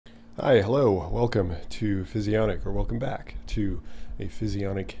Hi, hello, welcome to Physionic, or welcome back to a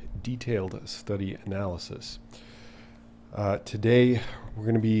Physionic detailed study analysis. Today we're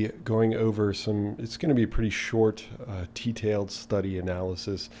going to be going over it's going to be a pretty short, detailed study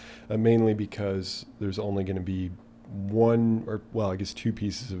analysis, mainly because there's only going to be I guess two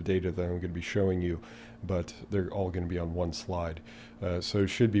pieces of data that I'm going to be showing you, but they're all going to be on one slide. So it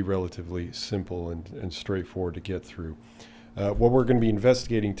should be relatively simple and straightforward to get through. What we're going to be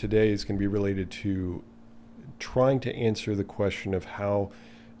investigating today is going to be related to trying to answer the question of how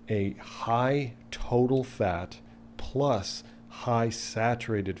a high total fat plus high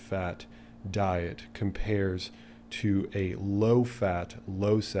saturated fat diet compares to a low fat,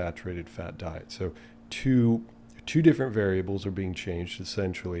 low saturated fat diet. So two different variables are being changed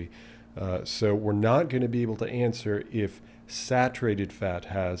essentially. So we're not going to be able to answer if saturated fat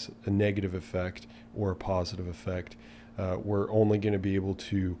has a negative effect or a positive effect. We're only going to be able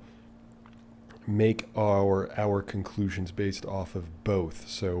to make our conclusions based off of both,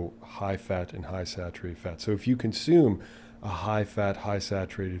 so high fat and high saturated fat. So if you consume a high fat, high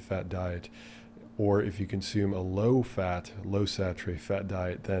saturated fat diet, or if you consume a low fat, low saturated fat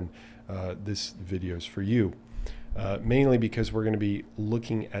diet, then this video is for you. Mainly because we're going to be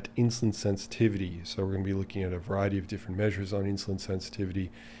looking at insulin sensitivity. So we're going to be looking at a variety of different measures on insulin sensitivity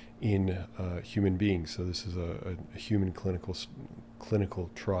in human beings. So this is a human clinical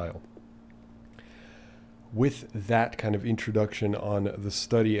trial. With that kind of introduction on the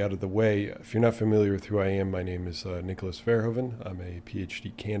study out of the way, if you're not familiar with who I am, my name is Nicholas Verhoeven. I'm a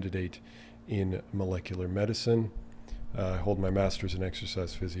PhD candidate in molecular medicine. I hold my master's in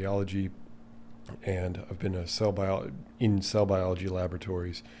exercise physiology, and I've been in cell biology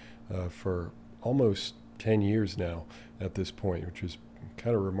laboratories for almost 10 years now at this point, which is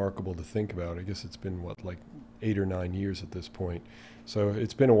kind of remarkable to think about. I guess it's been, like 8 or 9 years at this point. So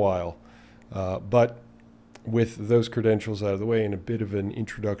it's been a while. But with those credentials out of the way and a bit of an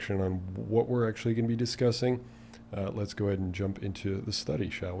introduction on what we're actually going to be discussing, let's go ahead and jump into the study,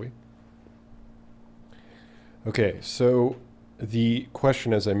 shall we? Okay, so the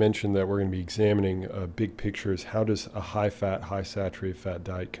question, as I mentioned, that we're going to be examining big picture is how does a high-fat, high-saturated fat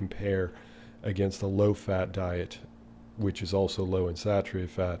diet compare against a low-fat diet, which is also low in saturated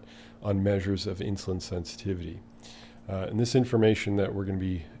fat, on measures of insulin sensitivity. And this information that we're going to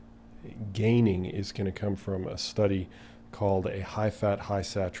be gaining is going to come from a study called a high-fat,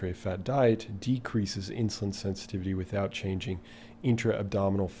 high-saturated fat diet decreases insulin sensitivity without changing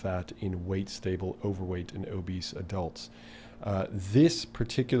intra-abdominal fat in weight-stable, overweight, and obese adults. This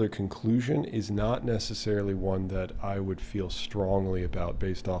particular conclusion is not necessarily one that I would feel strongly about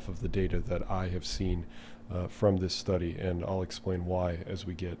based off of the data that I have seen from this study, and I'll explain why as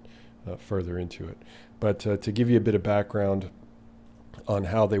we get further into it. But to give you a bit of background on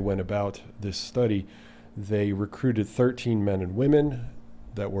how they went about this study, they recruited 13 men and women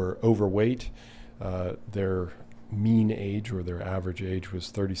that were overweight. Their mean age, or their average age, was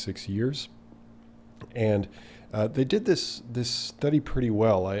 36 years. And they did this study pretty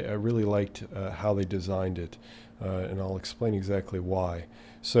well. I really liked how they designed it, and I'll explain exactly why.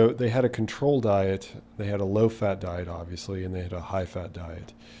 So they had a control diet, they had a low-fat diet, obviously, and they had a high-fat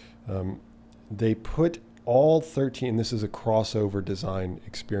diet. They put all 13, this is a crossover design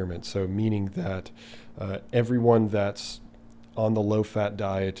experiment, so meaning that everyone that's on the low-fat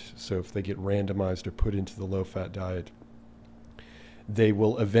diet, so if they get randomized or put into the low-fat diet, they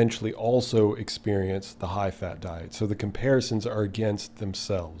will eventually also experience the high-fat diet. So the comparisons are against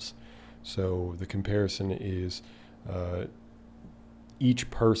themselves. So the comparison is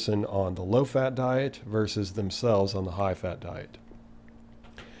each person on the low-fat diet versus themselves on the high-fat diet.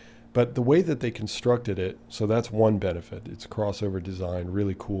 But the way that they constructed it, so that's one benefit. It's crossover design,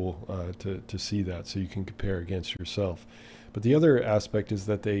 really cool to see that, so you can compare against yourself. But the other aspect is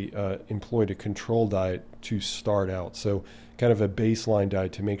that they employed a control diet to start out. So kind of a baseline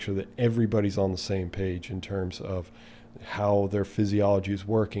diet to make sure that everybody's on the same page in terms of how their physiology is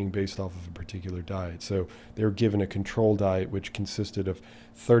working based off of a particular diet. So they were given a control diet which consisted of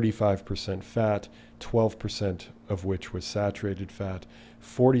 35% fat, 12% of which was saturated fat,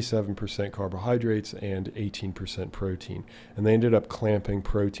 47% carbohydrates, and 18% protein. And they ended up clamping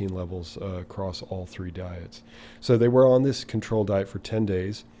protein levels across all three diets. So they were on this control diet for 10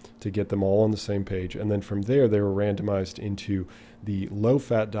 days to get them all on the same page. And then from there, they were randomized into the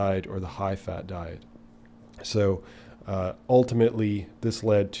low-fat diet or the high-fat diet. So ultimately, this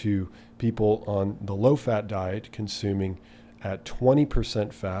led to people on the low-fat diet consuming at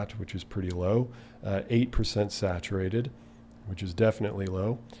 20% fat, which is pretty low, 8% saturated, which is definitely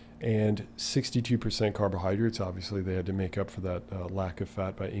low, and 62% carbohydrates. Obviously, they had to make up for that lack of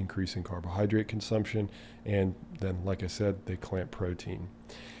fat by increasing carbohydrate consumption. And then, like I said, they clamped protein.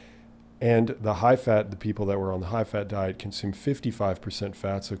 And the high fat, the people that were on the high fat diet consumed 55%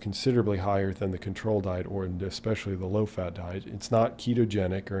 fat, so considerably higher than the control diet, or especially the low fat diet. It's not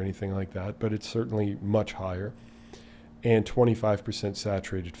ketogenic or anything like that, but it's certainly much higher. And 25%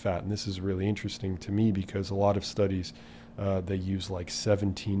 saturated fat. And this is really interesting to me because a lot of studies, they use like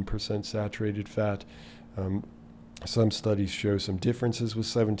 17% saturated fat. Some studies show some differences with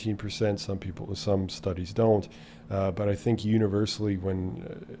 17%. Some studies don't. But I think universally,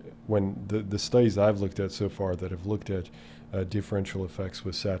 when the studies I've looked at so far that have looked at differential effects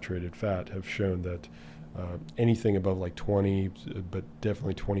with saturated fat have shown that anything above like 20, but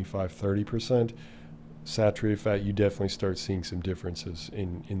definitely 25, 30% saturated fat, you definitely start seeing some differences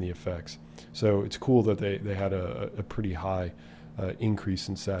in the effects. So it's cool that they had a pretty high increase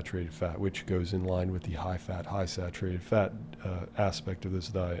in saturated fat, which goes in line with the high fat, high saturated fat aspect of this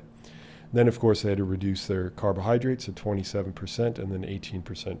diet. Then, of course, they had to reduce their carbohydrates to 27% and then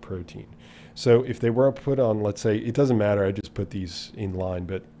 18% protein. So if they were put on, let's say, it doesn't matter, I just put these in line,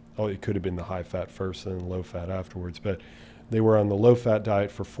 but it could have been the high fat first and then low fat afterwards. But they were on the low fat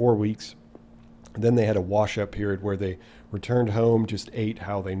diet for 4 weeks. Then they had a wash-up period where they returned home, just ate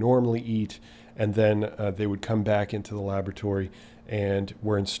how they normally eat, and then they would come back into the laboratory and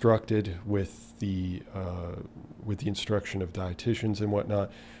were instructed with the instruction of dietitians and whatnot,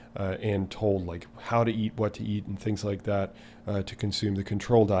 and told like how to eat, what to eat, and things like that, to consume the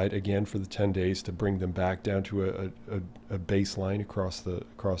control diet again for the 10 days to bring them back down to a baseline across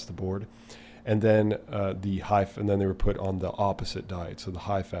the board. And then and then they were put on the opposite diet, so the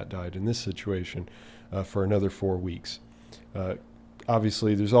high fat diet in this situation, for another 4 weeks.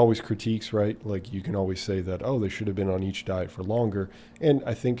 Obviously, there's always critiques, right? Like you can always say that, oh, they should have been on each diet for longer. And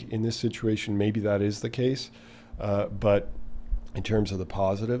I think in this situation, maybe that is the case. But in terms of the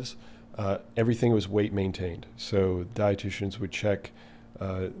positives, everything was weight maintained. So dietitians would check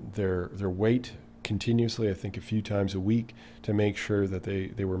their weight continuously, I think a few times a week, to make sure that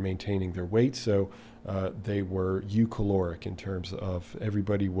they were maintaining their weight. So they were eucaloric in terms of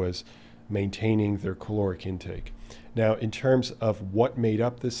everybody was maintaining their caloric intake. Now, in terms of what made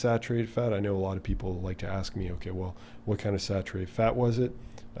up this saturated fat, I know a lot of people like to ask me, okay, well, what kind of saturated fat was it?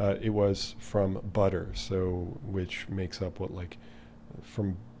 It was from butter, so which makes up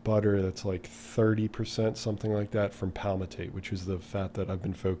from butter, that's like 30%, something like that, from palmitate, which is the fat that I've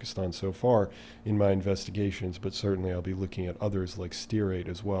been focused on so far in my investigations, but certainly I'll be looking at others like stearate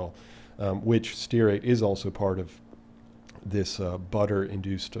as well, which stearate is also part of this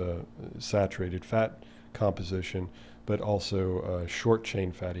butter-induced saturated fat composition, but also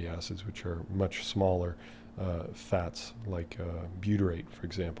short-chain fatty acids, which are much smaller fats, like butyrate, for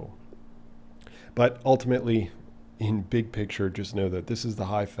example. But ultimately, in big picture, just know that this is the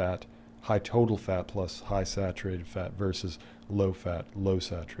high fat, high total fat plus high saturated fat versus low fat, low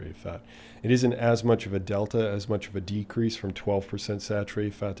saturated fat. It isn't as much of a delta, as much of a decrease from 12%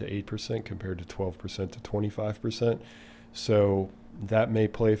 saturated fat to 8% compared to 12% to 25%. So that may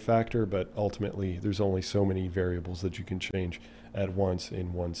play a factor, but ultimately there's only so many variables that you can change at once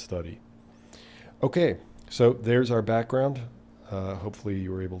in one study. Okay, so there's our background. Hopefully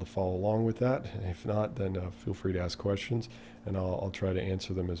you were able to follow along with that. If not, then feel free to ask questions, and I'll try to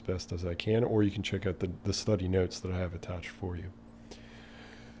answer them as best as I can, or you can check out the study notes that I have attached for you.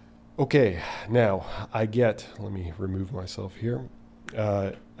 Okay, now let me remove myself here.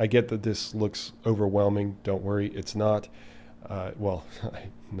 I get that this looks overwhelming. Don't worry, it's not. Well,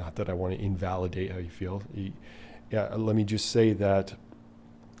 not that I want to invalidate how you feel. Yeah, let me just say that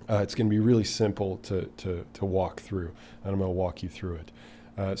it's going to be really simple to walk through, and I'm going to walk you through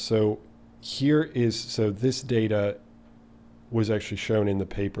it. So this data was actually shown in the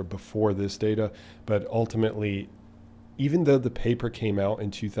paper before this data, but ultimately, even though the paper came out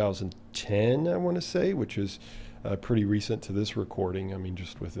in 2010, I want to say, which is pretty recent to this recording, I mean,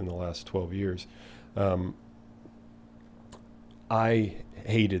 just within the last 12 years, I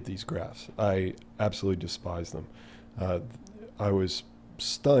hated these graphs. I absolutely despised them. I was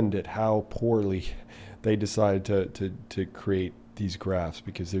stunned at how poorly they decided to create these graphs,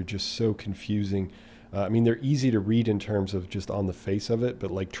 because they're just so confusing. I mean, they're easy to read in terms of just on the face of it, but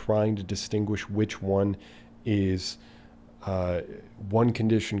like trying to distinguish which one is one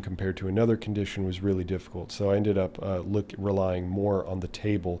condition compared to another condition was really difficult. So I ended up relying more on the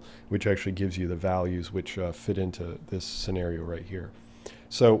table, which actually gives you the values which fit into this scenario right here.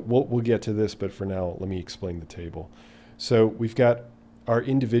 So we'll get to this, but for now, let me explain the table. So we've got our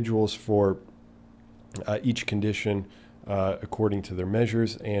individuals for each condition according to their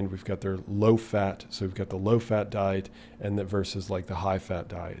measures, and we've got their low fat. So we've got the low fat diet and that versus like the high fat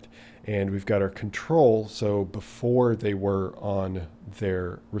diet. And we've got our control. So before they were on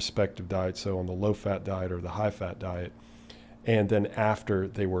their respective diet, so on the low fat diet or the high fat diet, and then after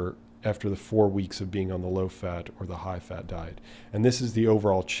the 4 weeks of being on the low fat or the high fat diet. And this is the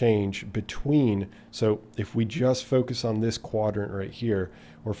overall change between, so if we just focus on this quadrant right here,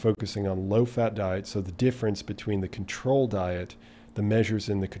 we're focusing on low fat diet. So the difference between the control diet, the measures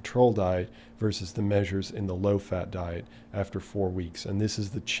in the control diet versus the measures in the low fat diet after 4 weeks. And this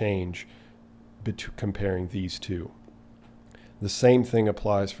is the change comparing these two. The same thing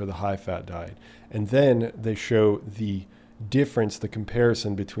applies for the high fat diet. And then they show the difference, the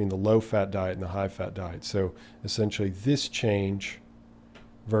comparison between the low fat diet and the high fat diet. So essentially this change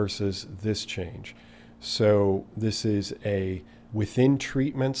versus this change. So this is a within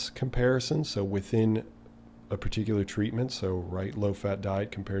treatments comparison. So within a particular treatment, so right, low fat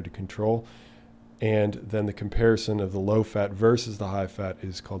diet compared to control. And then the comparison of the low fat versus the high fat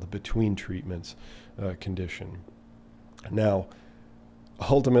is called the between treatments condition. Now,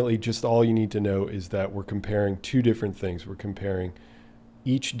 ultimately, just all you need to know is that we're comparing two different things. We're comparing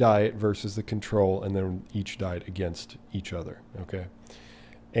each diet versus the control, and then each diet against each other, okay?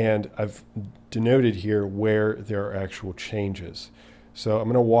 And I've denoted here where there are actual changes. So I'm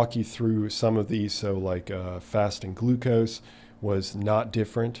going to walk you through some of these. So like fasting glucose was not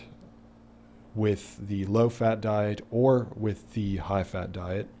different with the low-fat diet or with the high-fat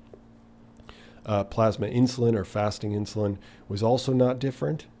diet. Plasma insulin or fasting insulin was also not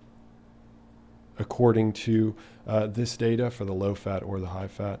different according to this data for the low fat or the high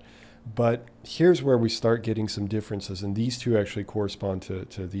fat. But here's where we start getting some differences, and these two actually correspond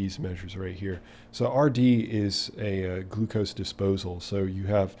to these measures right here. So RD is a glucose disposal. So you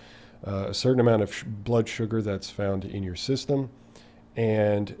have a certain amount of blood sugar that's found in your system,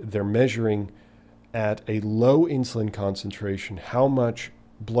 and they're measuring at a low insulin concentration how much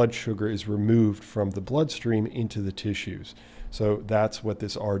blood sugar is removed from the bloodstream into the tissues. So that's what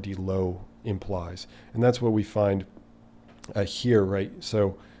this RD low implies. And that's what we find here, right?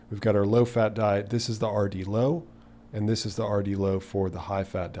 So we've got our low fat diet. This is the RD low, and this is the RD low for the high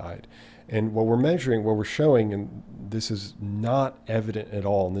fat diet. And what we're measuring, what we're showing, and this is not evident at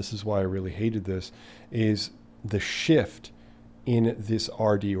all, and this is why I really hated this, is the shift in this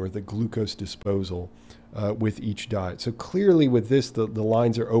RD or the glucose disposal with each diet. So clearly with this, the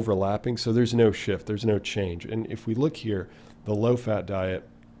lines are overlapping, so there's no shift, there's no change. And if we look here, the low-fat diet,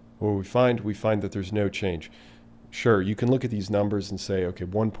 what we find that there's no change. Sure, you can look at these numbers and say, okay,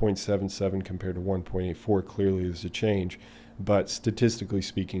 1.77 compared to 1.84, clearly there's a change, but statistically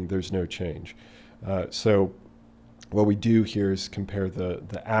speaking, there's no change. So what we do here is compare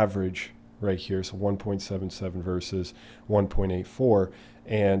the average right here, so 1.77 versus 1.84,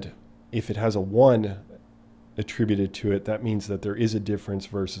 and if it has a 1 attributed to it, that means that there is a difference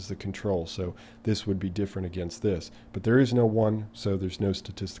versus the control. So this would be different against this. But there is no 1, so there's no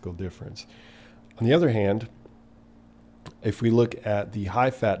statistical difference. On the other hand, if we look at the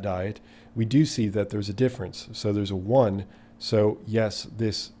high-fat diet, we do see that there's a difference. So there's a 1. So yes,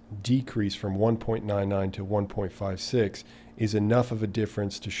 this decrease from 1.99 to 1.56 is enough of a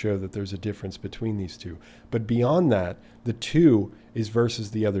difference to show that there's a difference between these two. But beyond that, the 2 is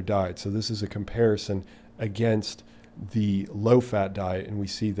versus the other diet. So this is a comparison against the low-fat diet, and we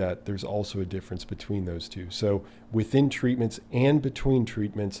see that there's also a difference between those two. So within treatments and between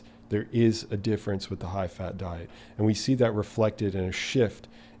treatments, there is a difference with the high-fat diet. And we see that reflected in a shift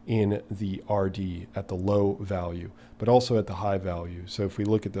in the RD at the low value, but also at the high value. So if we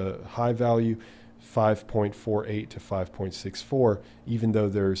look at the high value, 5.48 to 5.64, even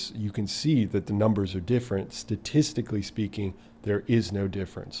though you can see that the numbers are different, statistically speaking, there is no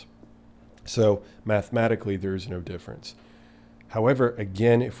difference. So mathematically, there is no difference. However,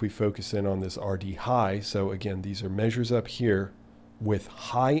 again, if we focus in on this RD high, so again, these are measures up here with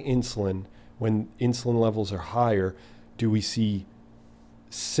high insulin. When insulin levels are higher, do we see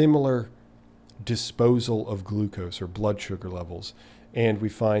similar disposal of glucose or blood sugar levels? And we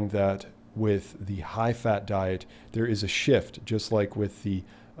find that with the high-fat diet, there is a shift, just like with the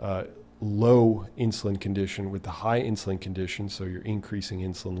low insulin condition, with the high insulin condition. So you're increasing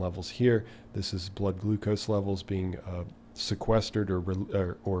insulin levels here. This is blood glucose levels being sequestered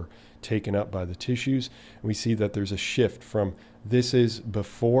or taken up by the tissues. And we see that there's a shift from this is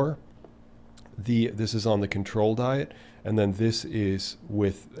before this is on the control diet, and then this is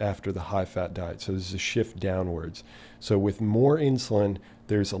after the high-fat diet. So there's a shift downwards. So with more insulin,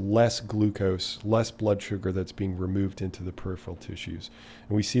 there's less glucose, less blood sugar that's being removed into the peripheral tissues.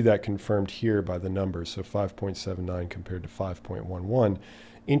 And we see that confirmed here by the numbers, so 5.79 compared to 5.11.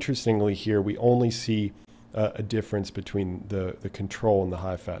 Interestingly here, we only see a difference between the control and the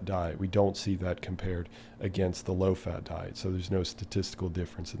high-fat diet. We don't see that compared against the low-fat diet, so there's no statistical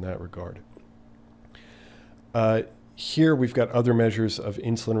difference in that regard. Here we've got other measures of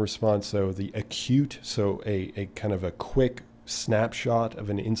insulin response, so the acute, so a kind of a quick snapshot of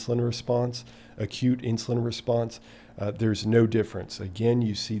an insulin response, acute insulin response. There's no difference. Again,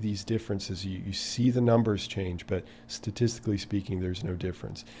 you see these differences. You see the numbers change, but statistically speaking, there's no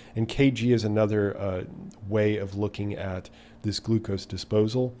difference. And kg is another way of looking at this glucose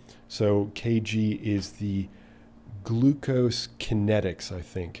disposal. So kg is the glucose kinetics, I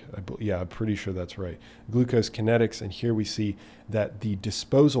think. Yeah, I'm pretty sure that's right. Glucose kinetics, and here we see that the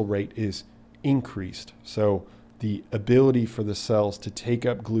disposal rate is increased. So the ability for the cells to take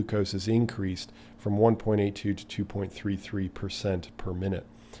up glucose is increased from 1.82 to 2.33% per minute.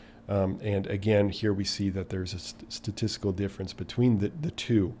 And again, here we see that there's a statistical difference between the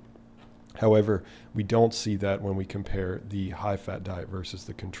two. However, we don't see that when we compare the high-fat diet versus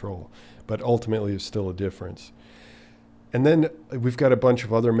the control. But ultimately, there's still a difference. And then we've got a bunch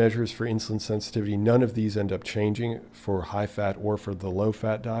of other measures for insulin sensitivity. None of these end up changing for high-fat or for the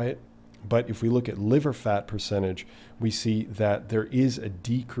low-fat diet. But if we look at liver fat percentage, we see that there is a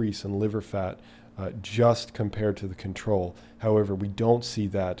decrease in liver fat just compared to the control. However, we don't see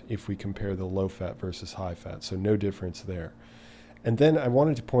that if we compare the low fat versus high fat, so no difference there. And then I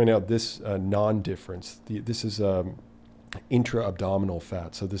wanted to point out this non-difference. This is intra-abdominal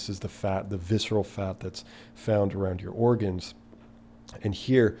fat, so this is the fat, the visceral fat that's found around your organs. And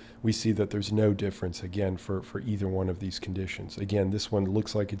here we see that there's no difference, again, for either one of these conditions. Again, this one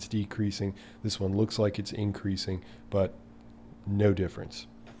looks like it's decreasing, this one looks like it's increasing, but no difference.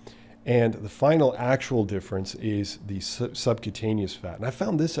 And the final actual difference is the subcutaneous fat. And I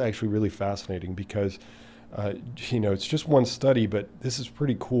found this actually really fascinating because, it's just one study, but this is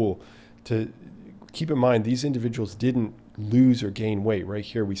pretty cool to keep in mind. These individuals didn't lose or gain weight. Right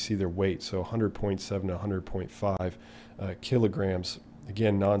here we see their weight, so 100.7 to 100.5 kilograms.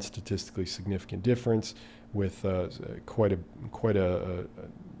 Again, non-statistically significant difference with quite a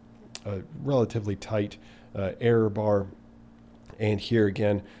relatively tight error bar. And here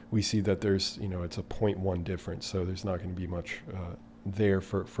again, we see that there's, it's a 0.1 difference, so there's not going to be much there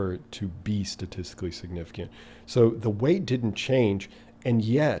for it to be statistically significant. So the weight didn't change, and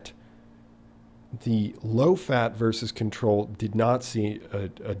yet the low fat versus control did not see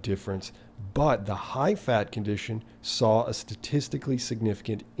a difference, but the high fat condition saw a statistically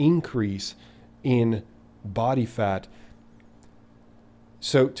significant increase in body fat.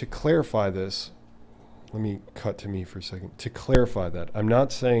 So to clarify this, let me cut to me for a second. To clarify that, I'm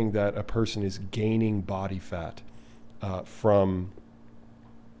not saying that a person is gaining body fat from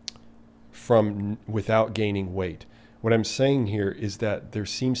without gaining weight. What I'm saying here is that there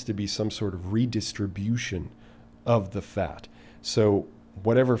seems to be some sort of redistribution of the fat. So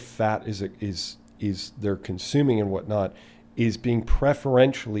whatever fat is they're consuming and whatnot is being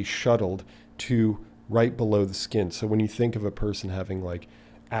preferentially shuttled to right below the skin. So when you think of a person having like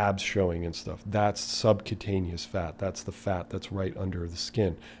abs showing and stuff, that's subcutaneous fat. That's the fat that's right under the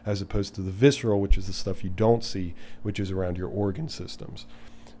skin, as opposed to the visceral, which is the stuff you don't see, which is around your organ systems.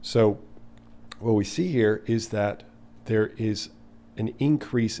 So what we see here is that there is an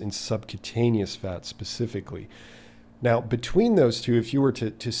increase in subcutaneous fat specifically. Now, between those two, if you were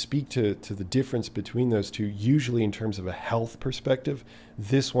to speak to the difference between those two, usually in terms of a health perspective,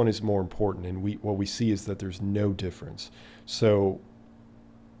 this one is more important. And what we see is that there's no difference. So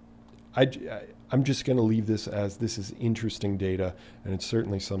I'm just going to leave this as this is interesting data, and it's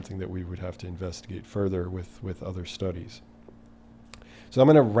certainly something that we would have to investigate further with other studies. So I'm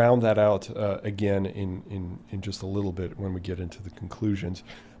going to round that out again in just a little bit when we get into the conclusions.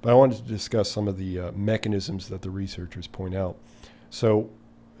 But I wanted to discuss some of the mechanisms that the researchers point out. So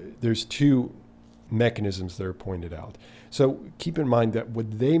there's two mechanisms that are pointed out. So keep in mind that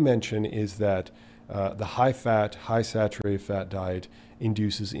what they mention is that the high-fat, high-saturated fat diet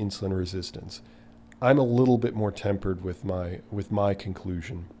induces insulin resistance. I'm a little bit more tempered with my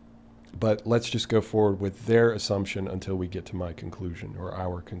conclusion. But let's just go forward with their assumption until we get to my conclusion or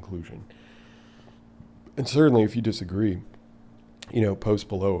our conclusion. And certainly if you disagree, post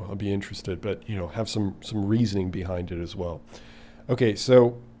below, I'll be interested, but, have some reasoning behind it as well. Okay,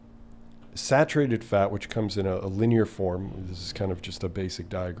 so saturated fat, which comes in a linear form, this is kind of just a basic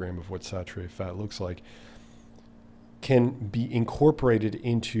diagram of what saturated fat looks like, can be incorporated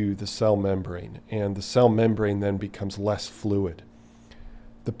into the cell membrane, and the cell membrane then becomes less fluid.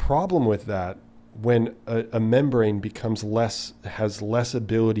 The problem with that, when a membrane has less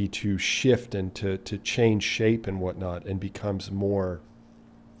ability to shift and to change shape and whatnot, and becomes more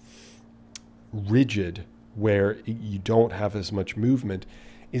rigid, where you don't have as much movement,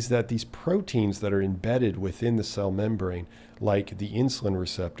 is that these proteins that are embedded within the cell membrane, like the insulin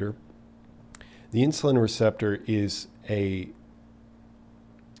receptor is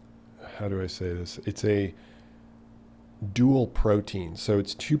how do I say this? It's a dual protein. So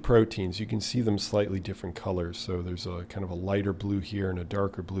it's two proteins. You can see them slightly different colors. So there's a kind of a lighter blue here and a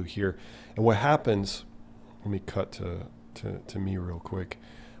darker blue here. And what happens, let me cut to me real quick.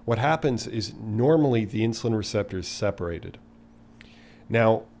 What happens is normally the insulin receptor is separated.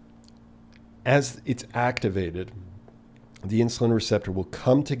 Now, as it's activated, the insulin receptor will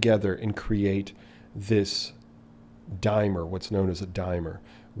come together and create this dimer, what's known as a dimer,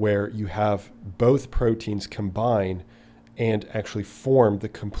 where you have both proteins combine and actually form the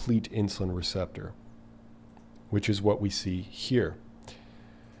complete insulin receptor, which is what we see here.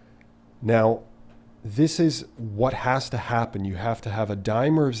 Now, this is what has to happen. You have to have a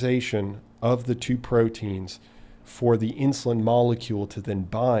dimerization of the two proteins for the insulin molecule to then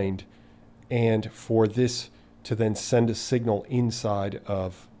bind, and for this to then send a signal inside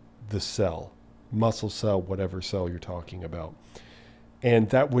of the cell, muscle cell, whatever cell you're talking about. And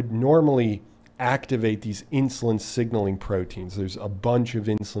that would normally activate these insulin signaling proteins. There's a bunch of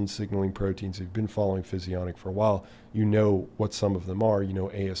insulin signaling proteins. If you've been following Physionic for a while, you know what some of them are. You know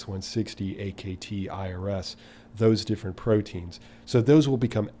AS160, AKT, IRS, those different proteins. So those will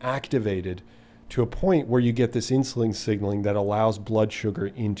become activated to a point where you get this insulin signaling that allows blood sugar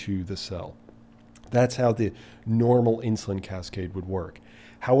into the cell. That's how the normal insulin cascade would work.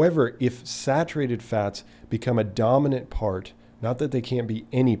 However, if saturated fats become a dominant part, not that they can't be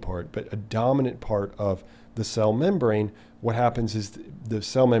any part, but a dominant part of the cell membrane, what happens is the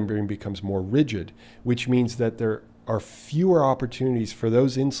cell membrane becomes more rigid, which means that there are fewer opportunities for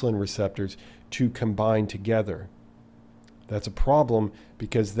those insulin receptors to combine together. That's a problem,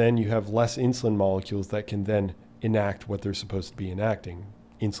 because then you have less insulin molecules that can then enact what they're supposed to be enacting,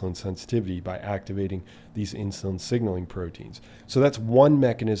 insulin sensitivity, by activating these insulin signaling proteins. So that's one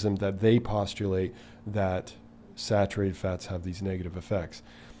mechanism that they postulate, that saturated fats have these negative effects.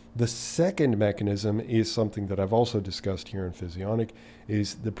 The second mechanism is something that I've also discussed here in Physionic,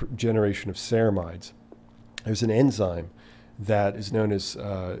 is the generation of ceramides. There's an enzyme that is known as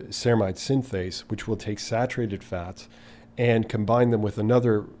ceramide synthase, which will take saturated fats and combine them with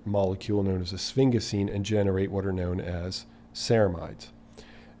another molecule known as a sphingosine and generate what are known as ceramides.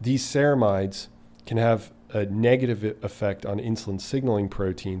 These ceramides can have a negative effect on insulin signaling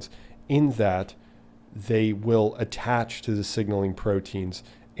proteins, in that they will attach to the signaling proteins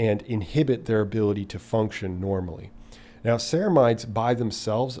and inhibit their ability to function normally. Now, ceramides by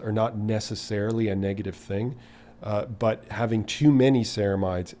themselves are not necessarily a negative thing, but having too many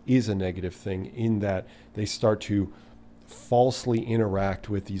ceramides is a negative thing, in that they start to falsely interact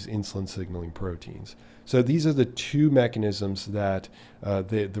with these insulin signaling proteins. So these are the two mechanisms that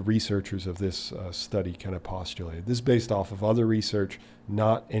the researchers of this study kind of postulated. This is based off of other research,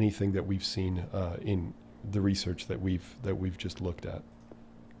 not anything that we've seen in the research that we've just looked at.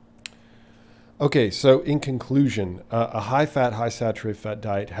 Okay, so in conclusion, a high-fat, high-saturated fat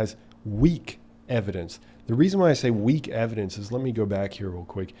diet has weak evidence. The reason why I say weak evidence is, let me go back here real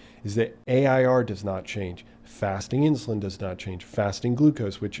quick, is that AIR does not change. Fasting insulin does not change. Fasting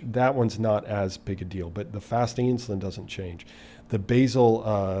glucose, which that one's not as big a deal, but the fasting insulin doesn't change. The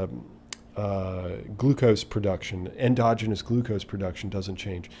basal glucose production, endogenous glucose production doesn't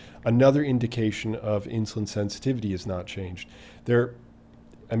change. Another indication of insulin sensitivity is not changed.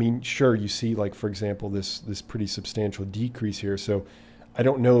 I mean, sure, you see, like, for example, this pretty substantial decrease here. So I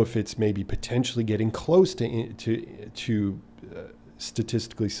don't know if it's maybe potentially getting close to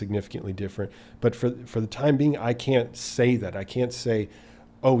statistically significantly different. But for the time being, I can't say that. I can't say,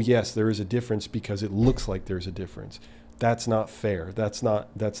 oh, yes, there is a difference because it looks like there's a difference. That's not fair. That's not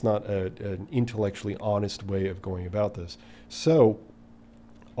an intellectually honest way of going about this. So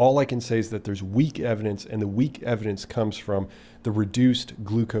all I can say is that there's weak evidence, and the weak evidence comes from the reduced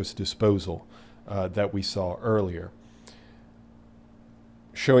glucose disposal that we saw earlier,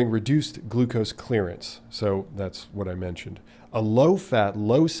 showing reduced glucose clearance. So that's what I mentioned. A low-fat,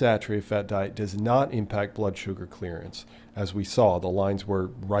 low-saturated fat diet does not impact blood sugar clearance. As we saw, the lines were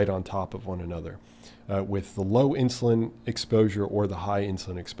right on top of one another with the low insulin exposure or the high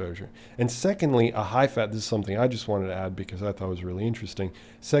insulin exposure. And secondly, a high-fat, this is something I just wanted to add because I thought it was really interesting.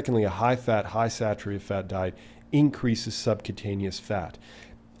 Secondly, a high-fat, high-saturated fat diet increases subcutaneous fat.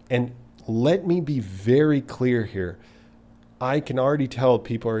 And let me be very clear here. I can already tell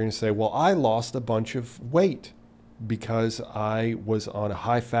people are going to say, well, I lost a bunch of weight because I was on a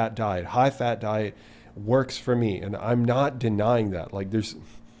high fat diet. High fat diet works for me. And I'm not denying that. Like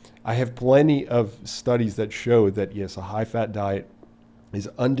I have plenty of studies that show that yes, a high fat diet is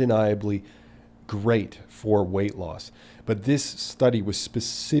undeniably great for weight loss. But this study was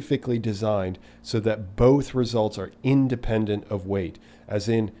specifically designed so that both results are independent of weight, as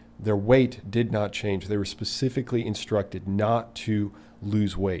in their weight did not change. They were specifically instructed not to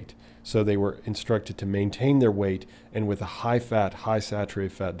lose weight. So they were instructed to maintain their weight, and with a high fat, high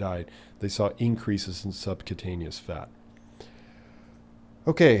saturated fat diet, they saw increases in subcutaneous fat.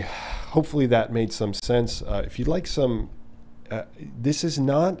 Okay, hopefully that made some sense. If you'd like some, this is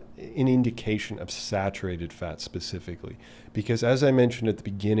not an indication of saturated fat specifically, because as I mentioned at the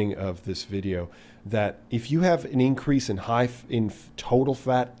beginning of this video, that if you have an increase in total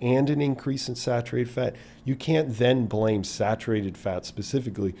fat and an increase in saturated fat, you can't then blame saturated fat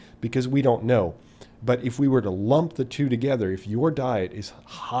specifically because we don't know. But if we were to lump the two together, if your diet is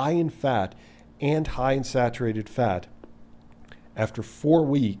high in fat and high in saturated fat, after 4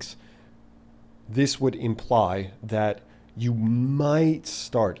 weeks, this would imply that you might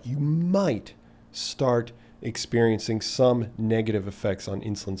start experiencing some negative effects on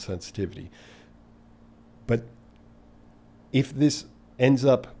insulin sensitivity. But if this ends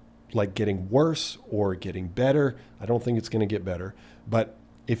up like getting worse or getting better, I don't think it's going to get better. But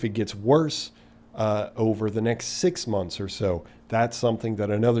if it gets worse over the next 6 months or so, that's something that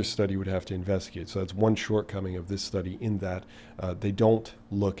another study would have to investigate. So that's one shortcoming of this study, in that they don't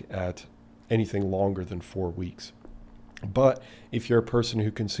look at anything longer than 4 weeks. But if you're a person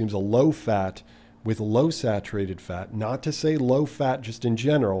who consumes a low fat with low saturated fat, not to say low fat just in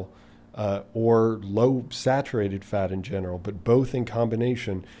general, or low saturated fat in general, but both in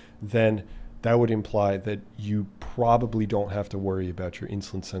combination, then that would imply that you probably don't have to worry about your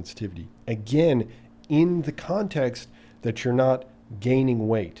insulin sensitivity. Again, in the context that you're not gaining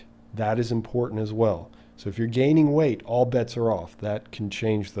weight. That is important as well. So if you're gaining weight, all bets are off. That can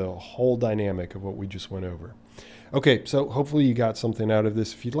change the whole dynamic of what we just went over. Okay, so hopefully you got something out of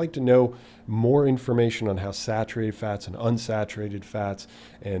this. If you'd like to know more information on how saturated fats and unsaturated fats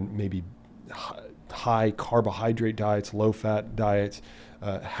and maybe high carbohydrate diets, low fat diets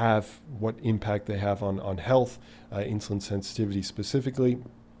have, what impact they have on health, insulin sensitivity specifically,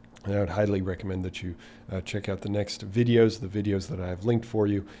 and I would highly recommend that you check out the next videos, the videos that I have linked for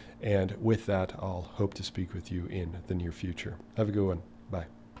you. And with that, I'll hope to speak with you in the near future. Have a good one. Bye.